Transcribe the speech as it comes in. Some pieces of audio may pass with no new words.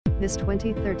This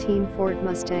 2013 Ford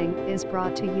Mustang is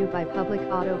brought to you by Public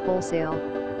Auto Wholesale.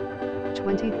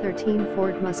 2013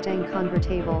 Ford Mustang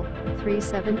Convertible,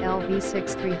 37L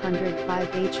V6 305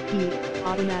 HP,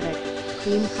 automatic,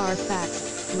 clean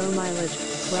Carfax, low mileage,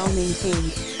 well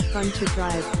maintained, fun to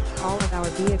drive. All of our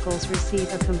vehicles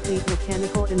receive a complete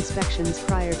mechanical inspections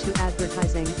prior to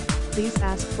advertising. Please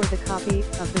ask for the copy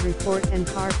of the report and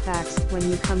Carfax when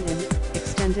you come in.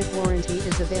 Extended warranty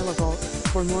is available.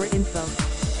 For more info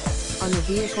on the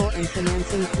vehicle and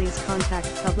financing, please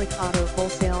contact Public Auto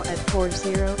Wholesale at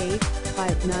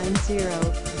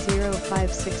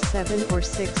 408-590-0567 or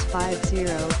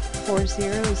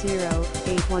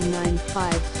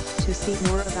 650-400-8195. To see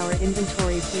more of our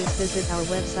inventory, please visit our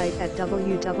website at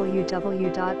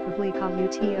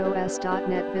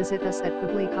www.publicautos.net. Visit us at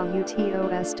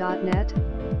publicautos.net.